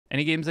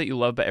Any games that you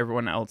love but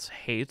everyone else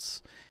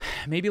hates?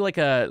 Maybe like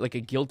a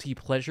guilty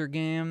pleasure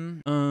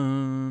game.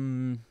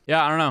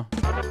 Yeah, I don't know.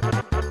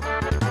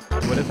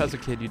 What if as a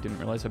kid you didn't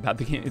realize how bad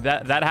the game?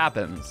 That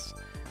happens.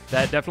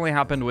 That definitely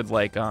happened with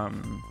like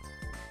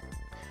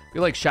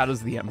Shadows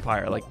of the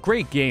Empire. Like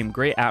great game,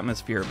 great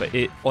atmosphere, but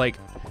it like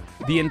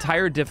the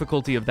entire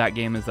difficulty of that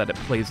game is that it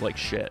plays like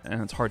shit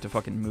and it's hard to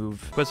fucking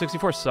move. But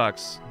 64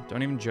 sucks.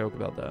 Don't even joke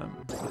about that.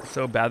 It's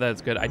so bad that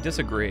it's good. I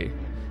disagree.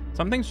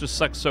 Some things just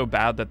suck so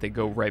bad that they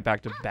go right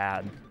back to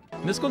bad.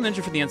 Mystical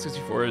Ninja for the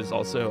N64 is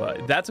also,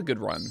 that's a good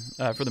run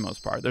for the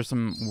most part. There's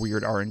some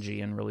weird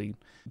RNG and really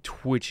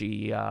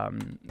twitchy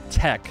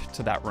tech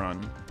to that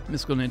run.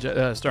 Mystical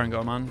Ninja, starring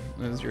Goemon,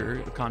 is your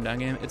calm down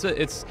game.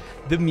 It's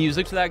the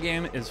music to that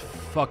game is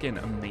fucking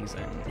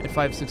amazing. At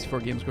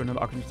 564 games growing up,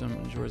 Ocarina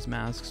of Majora's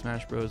Mask,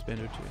 Smash Bros,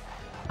 Banjo 2.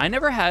 I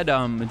never had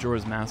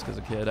Majora's Mask as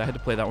a kid. I had to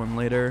play that one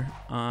later,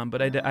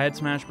 but I had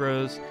Smash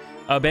Bros.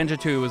 Banjo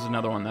 2 was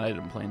another one that I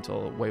didn't play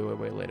until way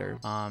later.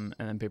 And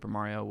then Paper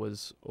Mario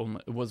was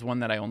one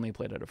that I only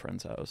played at a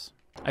friend's house.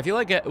 I feel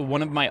like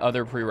one of my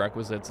other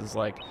prerequisites is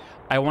like,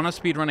 I want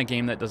to speedrun a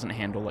game that doesn't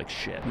handle like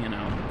shit, you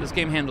know? This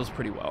game handles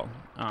pretty well,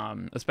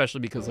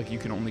 especially because like you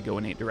can only go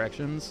in 8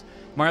 directions.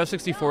 Mario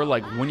 64,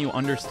 like when you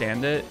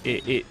understand it,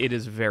 it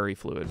is very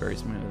fluid, very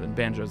smooth, and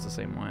Banjo's the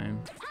same way.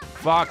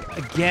 Fuck,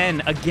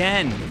 again,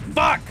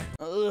 fuck!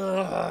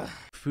 Ugh.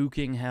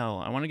 Fucking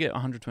hell. I want to get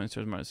 120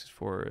 stars in Mario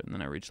 64, and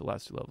then I reached the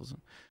last 2 levels.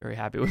 I'm very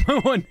happy with my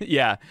one.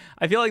 Yeah,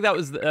 I feel like that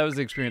was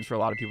the experience for a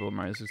lot of people in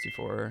Mario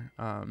 64.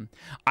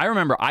 I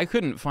remember I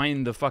couldn't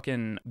find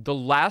the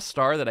last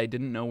star that I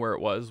didn't know where it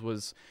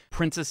was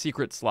Princess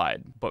Secret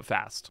Slide, but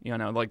fast. You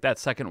know, like that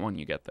second one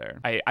you get there.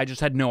 I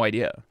just had no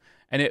idea.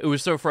 And it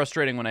was so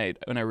frustrating when I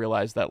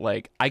realized that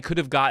like I could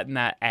have gotten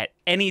that at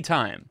any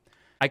time.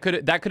 That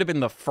could have been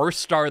the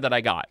first star that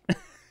I got.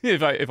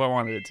 if I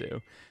wanted it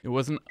to. It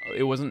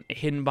wasn't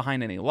hidden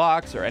behind any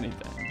locks or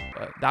anything.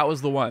 But that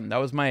was the one. That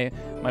was my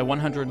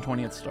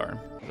 120th star.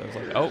 I was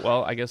like, oh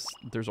well, I guess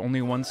there's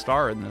only one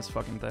star in this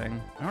fucking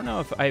thing. I don't know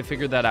if I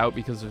figured that out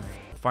because of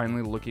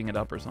finally looking it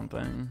up or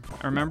something.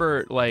 I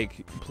remember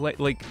like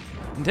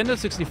Nintendo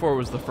 64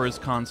 was the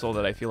first console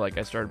that I feel like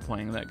I started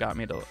playing that got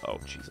me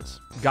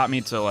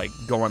to like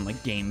go on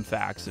like game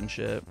facts and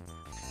shit.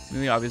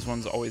 The obvious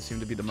ones always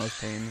seem to be the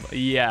most pain.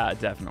 Yeah,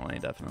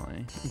 definitely.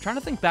 I'm trying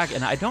to think back,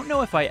 and I don't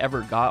know if I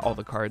ever got all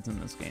the cards in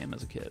this game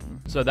as a kid.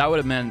 So that would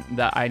have meant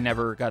that I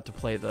never got to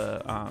play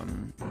the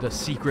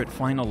secret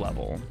final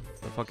level,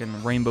 the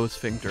fucking Rainbow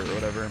Sphincter or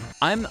whatever.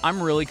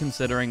 I'm really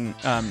considering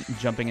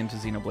jumping into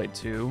Xenoblade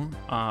 2.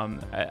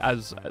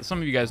 As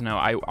some of you guys know,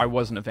 I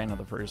wasn't a fan of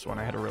the first one.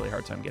 I had a really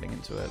hard time getting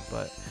into it,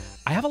 but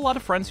I have a lot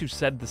of friends who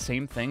said the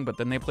same thing, but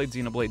then they played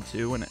Xenoblade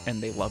 2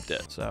 and they loved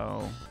it.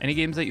 So any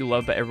games that you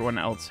love but everyone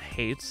else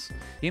hates?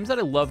 Games that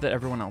I love that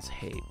everyone else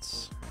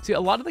hates. See,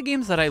 a lot of the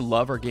games that I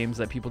love are games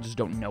that people just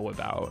don't know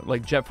about,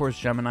 like Jet Force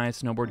Gemini,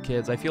 Snowboard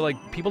Kids. I feel like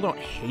people don't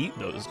hate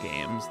those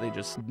games. They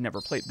just never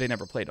played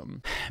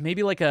them.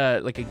 Maybe like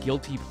a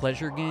guilty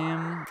pleasure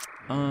game.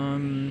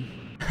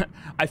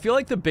 I feel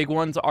like the big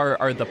ones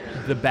are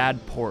the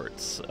bad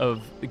ports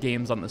of the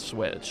games on the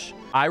Switch.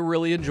 I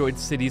really enjoyed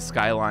City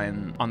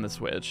Skyline on the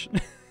Switch.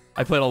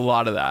 I played a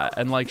lot of that,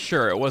 and like,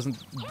 sure, it wasn't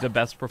the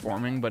best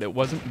performing, but it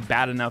wasn't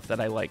bad enough that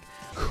I like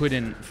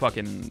couldn't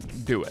fucking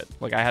do it.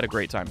 Like, I had a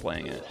great time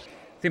playing it.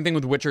 Same thing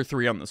with Witcher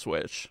 3 on the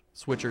Switch.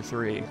 Switcher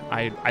 3.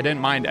 I didn't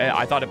mind.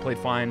 I thought it played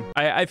fine.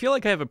 I feel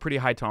like I have a pretty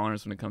high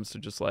tolerance when it comes to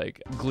just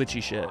like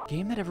glitchy shit.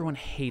 Game that everyone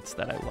hates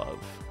that I love.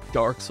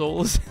 Dark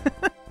Souls.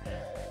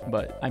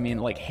 But I mean,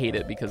 like, hate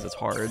it because it's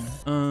hard.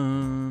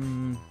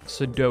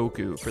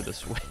 Sudoku for the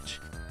Switch.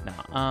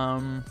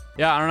 Nah.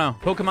 Yeah, I don't know.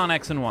 Pokemon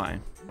X and Y.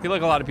 I feel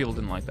like a lot of people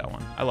didn't like that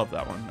one. I love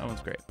that one. That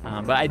one's great.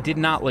 But I did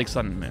not like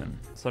Sun and Moon.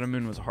 Sun and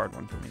Moon was a hard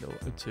one for me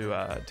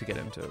to get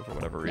into for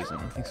whatever reason.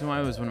 X and Y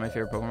was one of my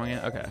favorite Pokemon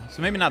games. Okay,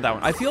 so maybe not that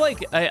one. I feel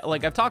like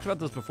I've talked about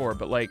this before,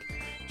 but like,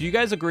 do you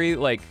guys agree?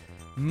 Like,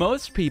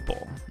 most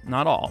people,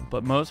 not all,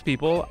 but most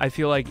people, I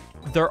feel like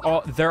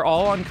they're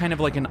all on kind of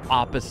like an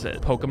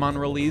opposite Pokemon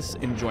release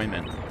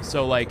enjoyment.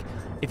 So like,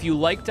 if you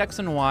liked X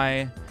and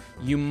Y,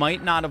 you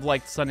might not have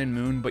liked Sun and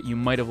Moon, but you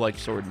might have liked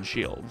Sword and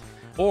Shield.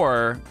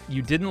 Or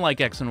you didn't like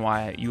X and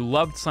Y, you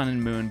loved Sun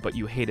and Moon, but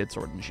you hated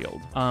Sword and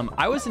Shield.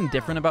 I was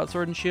indifferent about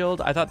Sword and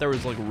Shield. I thought there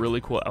was like really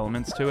cool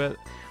elements to it.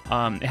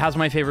 It has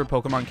my favorite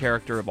Pokemon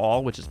character of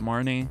all, which is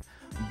Marnie.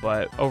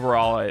 But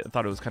overall, I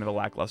thought it was kind of a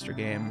lackluster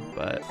game,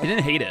 but I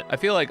didn't hate it. I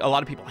feel like a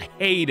lot of people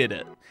hated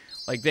it.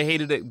 Like, they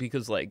hated it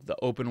because, like, the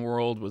open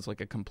world was,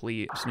 like, a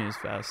complete snooze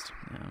fest.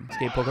 Yeah.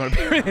 Escape Pokemon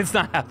appearance, it's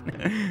not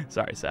happening.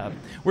 Sorry, Sab.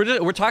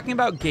 We're talking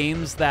about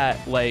games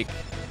that, like,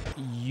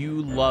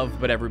 you love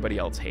but everybody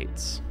else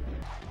hates.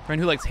 Friend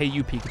who likes Hey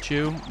You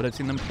Pikachu, but I've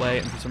seen them play,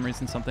 and for some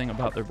reason something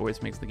about their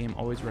voice makes the game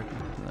always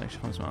recommend.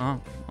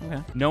 Oh,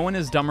 okay. No one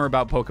is dumber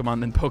about Pokemon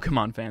than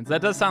Pokemon fans.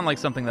 That does sound like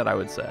something that I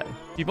would say.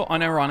 People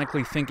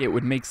unironically think it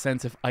would make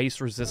sense if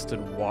ice resisted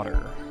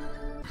water.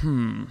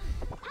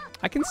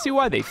 I can see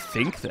why they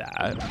think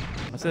that.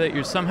 I say that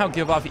you somehow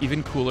give off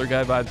even cooler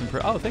guy vibes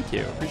in oh, thank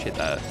you. Appreciate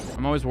that.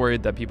 I'm always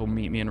worried that people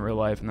meet me in real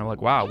life and they're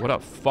like, wow, what a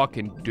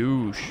fucking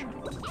douche.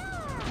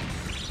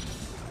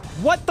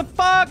 What the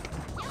fuck?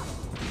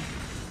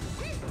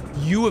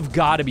 You have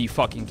got to be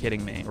fucking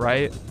kidding me,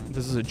 right?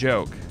 This is a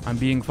joke. I'm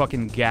being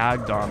fucking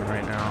gagged on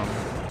right now.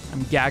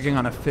 I'm gagging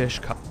on a fish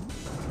cup.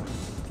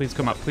 Please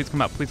come up, please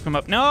come up, please come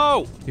up.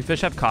 No! Do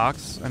fish have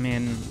cocks? I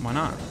mean, why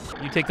not?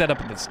 You take that up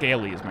with the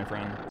scalies, my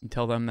friend. You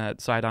tell them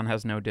that Sidon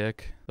has no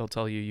dick. They'll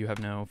tell you you have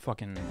no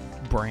fucking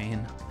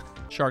brain.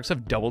 Sharks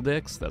have double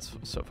dicks? That's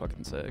so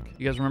fucking sick.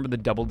 You guys remember the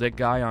double dick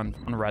guy on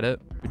Reddit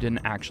who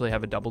didn't actually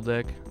have a double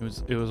dick?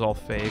 It was all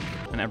fake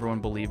and everyone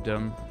believed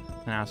him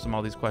and asked him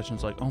all these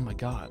questions like, oh my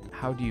God,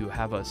 how do you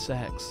have a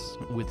sex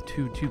with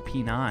two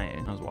P9?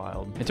 That was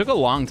wild. It took a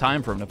long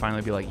time for him to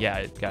finally be like,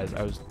 yeah, guys,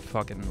 I was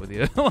fucking with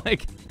you.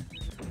 Like,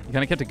 he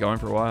kind of kept it going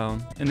for a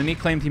while. And then he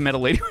claimed he met a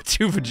lady with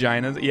 2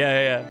 vaginas.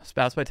 Yeah.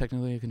 Spouse by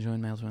technically you can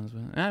join males.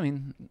 I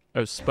mean,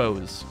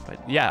 spose.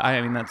 But yeah, I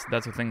mean,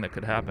 that's a thing that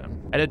could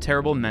happen. I had a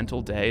terrible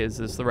mental day. Is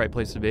this the right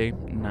place to be?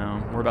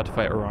 No, we're about to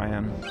fight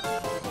Orion.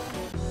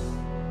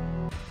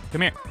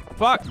 Come here.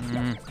 Fuck.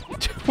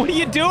 What are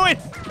you doing?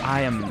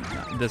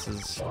 This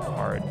is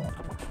hard.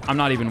 I'm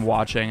not even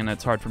watching and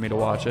it's hard for me to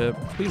watch it.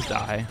 Please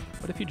die.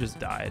 What if you just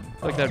died? I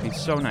feel like that'd be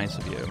so nice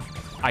of you.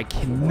 I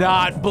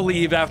cannot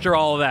believe after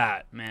all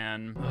that,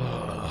 man.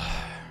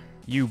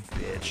 You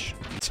bitch.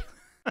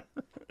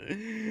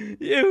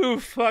 You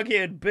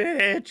fucking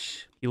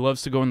bitch. He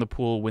loves to go in the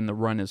pool when the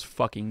run is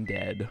fucking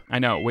dead. I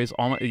know, it weighs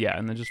all my, yeah,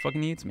 and then just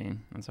fucking eats me.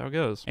 That's how it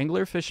goes.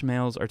 Anglerfish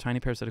males are tiny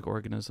parasitic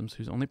organisms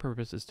whose only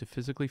purpose is to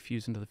physically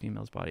fuse into the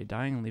female's body,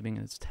 dying and leaving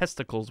its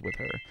testicles with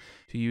her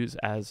to use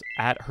as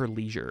at her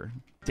leisure.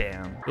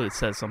 Damn, really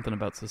says something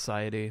about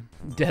society.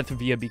 Death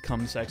via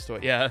become sex toy.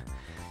 Yeah,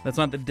 that's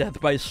not the death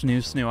by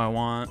snoo I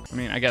want. I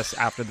mean, I guess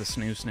after the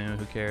snoo,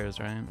 who cares,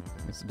 right?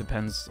 I guess it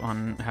depends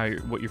on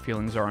what your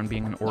feelings are on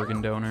being an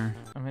organ donor.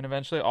 I mean,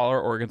 eventually all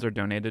our organs are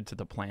donated to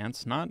the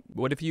plants. Not,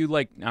 what if you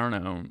like, I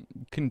don't know,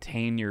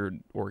 contain your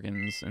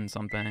organs in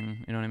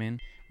something, you know what I mean?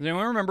 Does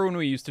anyone remember when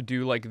we used to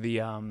do like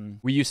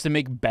we used to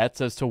make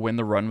bets as to when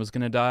the run was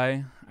gonna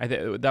die?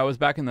 That was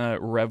back in the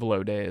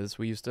Revlo days.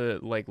 We used to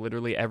like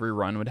literally every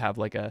run would have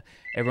like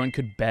everyone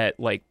could bet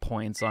like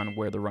points on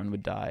where the run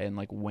would die and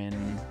like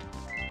win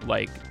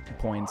like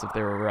points if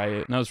they were right.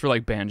 And that was for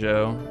like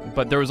Banjo.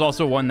 But there was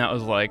also one that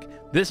was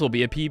like, this will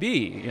be a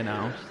PB, you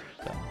know?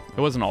 So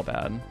it wasn't all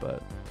bad,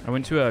 but I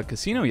went to a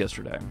casino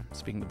yesterday,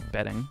 speaking of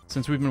betting.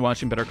 Since we've been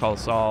watching Better Call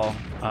Saul,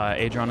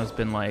 Adrian has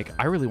been like,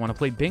 I really want to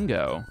play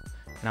bingo.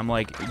 And I'm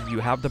like, you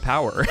have the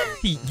power.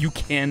 you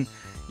can't,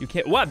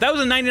 what? That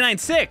was a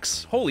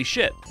 99.6. Holy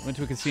shit. Went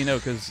to a casino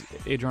because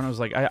Adriana was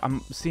like,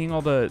 I'm seeing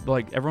all the,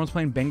 like, everyone's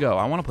playing bingo.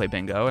 I want to play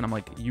bingo. And I'm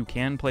like, you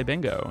can play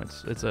bingo.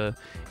 It's a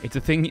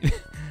thing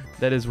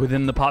that is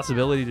within the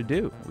possibility to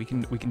do. We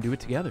can do it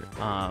together.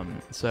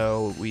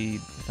 So we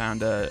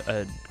found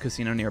a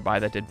casino nearby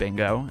that did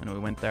bingo and we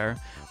went there.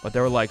 But they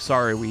were like,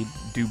 sorry, we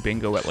do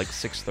bingo at like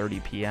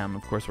 6:30 p.m.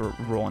 Of course, we're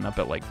rolling up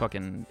at like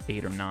fucking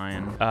 8 or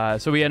 9.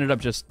 So we ended up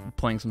just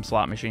playing some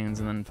slot machines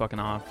and then fucking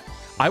off.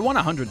 I won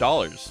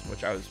 $100,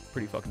 which I was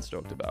pretty fucking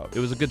stoked about. It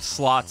was a good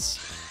slots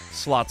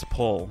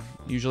pull.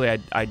 Usually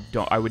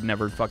I would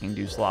never fucking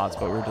do slots,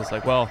 but we were just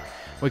like, well,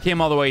 we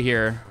came all the way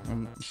here.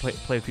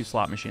 Play a few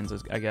slot machines,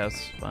 I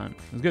guess, but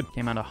it was good.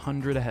 Came out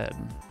 100 ahead.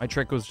 My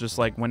trick was just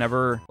like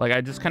whenever, like I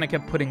just kind of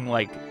kept putting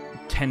like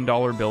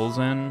 $10 bills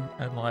in,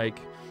 and like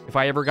if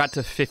I ever got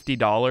to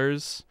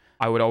 $50,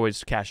 I would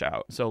always cash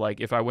out. So like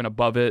if I went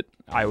above it,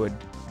 I would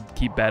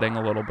keep betting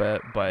a little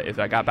bit, but if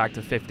I got back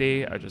to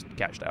 50, I just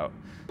cashed out.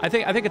 I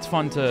think it's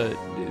fun to,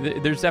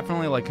 there's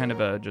definitely like kind of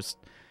a just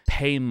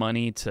pay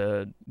money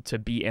to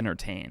be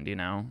entertained, you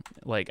know?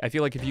 Like, I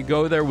feel like if you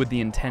go there with the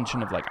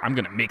intention of like, I'm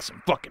gonna make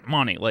some fucking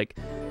money, like,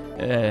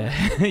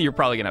 you're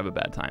probably gonna have a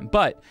bad time.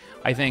 But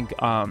I think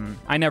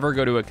I never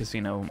go to a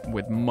casino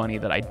with money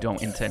that I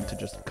don't intend to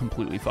just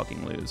completely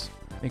fucking lose.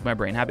 Make my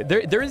brain happy.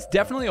 There is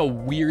definitely a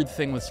weird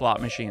thing with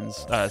slot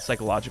machines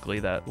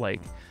psychologically that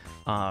like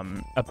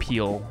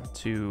appeal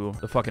to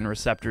the fucking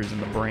receptors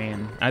in the brain.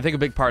 And I think a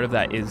big part of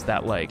that is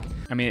that like,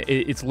 I mean,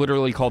 it's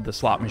literally called the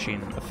slot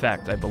machine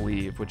effect, I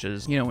believe, which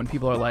is, you know, when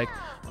people are like,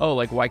 oh,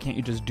 like, why can't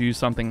you just do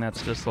something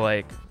that's just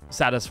like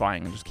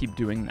satisfying and just keep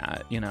doing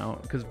that, you know?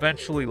 Because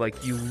eventually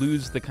like you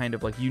lose the kind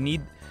of like, you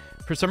need,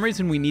 for some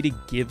reason we need to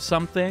give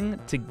something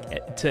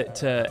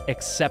to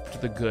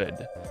accept the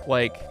good.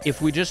 Like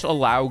if we just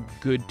allow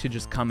good to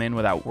just come in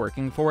without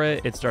working for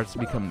it, it starts to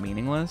become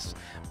meaningless.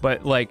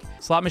 But like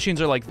slot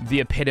machines are like the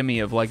epitome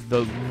of like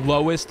the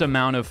lowest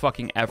amount of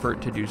fucking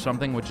effort to do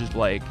something, which is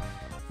like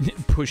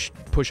push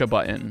a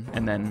button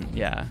and then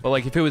yeah. But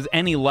like if it was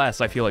any less,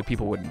 I feel like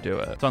people wouldn't do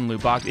it. It's on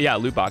loot box, yeah,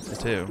 loot boxes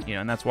too, you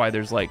know, and that's why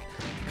there's like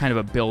kind of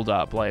a build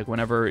up. Like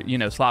whenever, you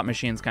know, slot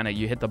machines kind of,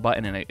 you hit the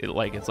button and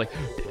it's like,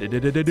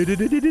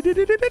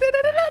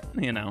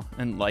 you know,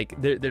 and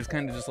like there's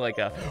kind of just like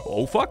a,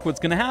 oh fuck, what's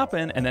gonna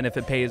happen? And then if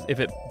it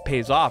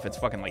pays off, it's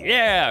fucking like,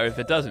 yeah. Or if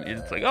it doesn't,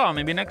 it's like, oh,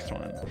 maybe next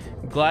one.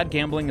 Glad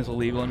gambling is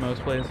illegal in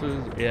most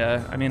places.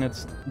 Yeah, I mean,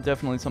 it's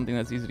definitely something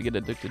that's easy to get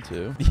addicted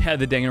to. Yeah,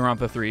 the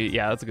Danganronpa 3.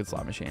 Yeah, that's a good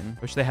slot machine.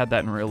 Wish they had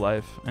that in real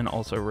life and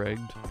also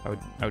rigged.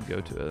 I would go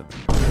to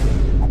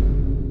it.